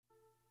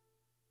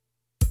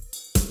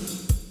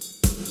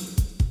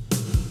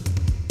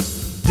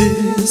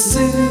This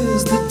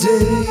is the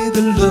day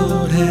the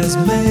Lord has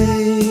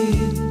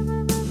made.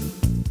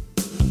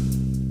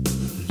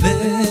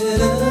 Let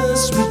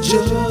us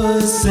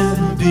rejoice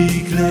and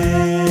be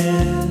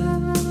glad.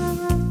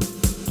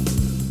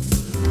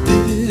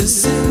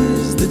 This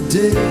is the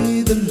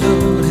day the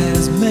Lord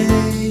has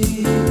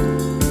made.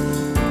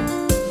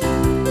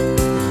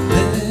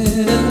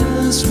 Let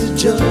us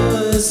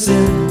rejoice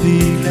and be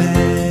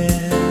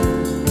glad.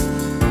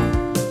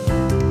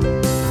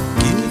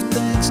 Give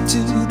thanks to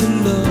the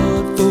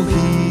Lord, for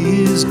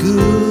He is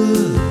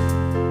good.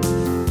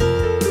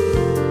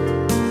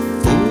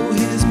 For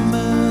His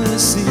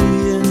mercy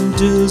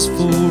endures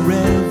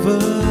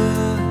forever.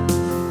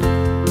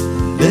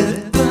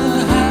 Let the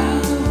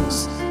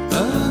house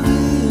of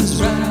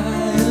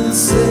Israel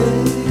say,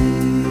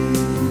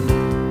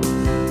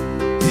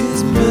 His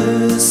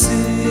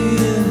mercy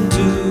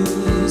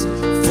endures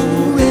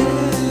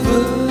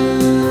forever.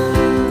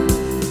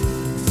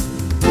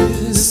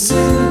 This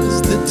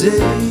is the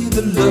day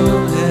the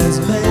Lord has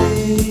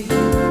made.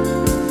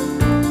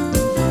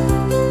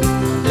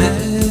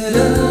 Let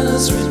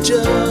us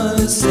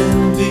rejoice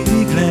and be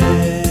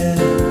glad.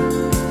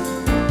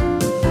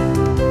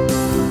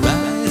 The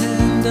right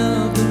hand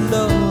of the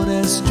Lord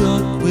has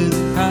struck with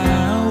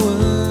power.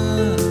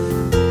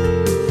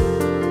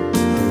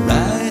 The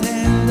right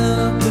hand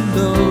of the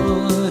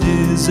Lord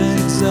is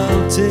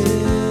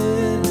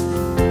exalted.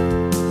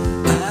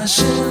 I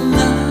shall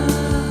not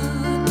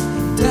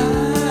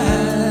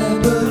die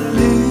but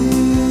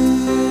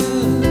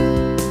live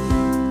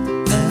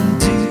and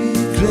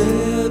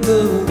declare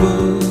the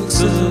works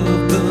of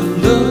the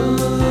Lord.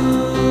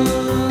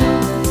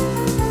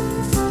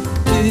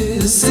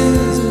 This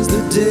is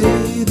the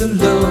day the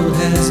Lord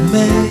has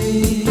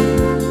made.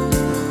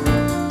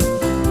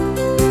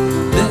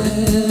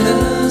 Let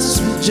us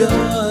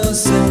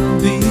rejoice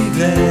and be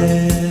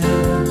glad.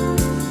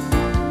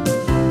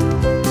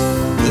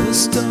 The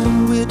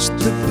stone which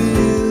the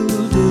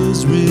builders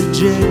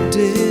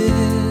rejected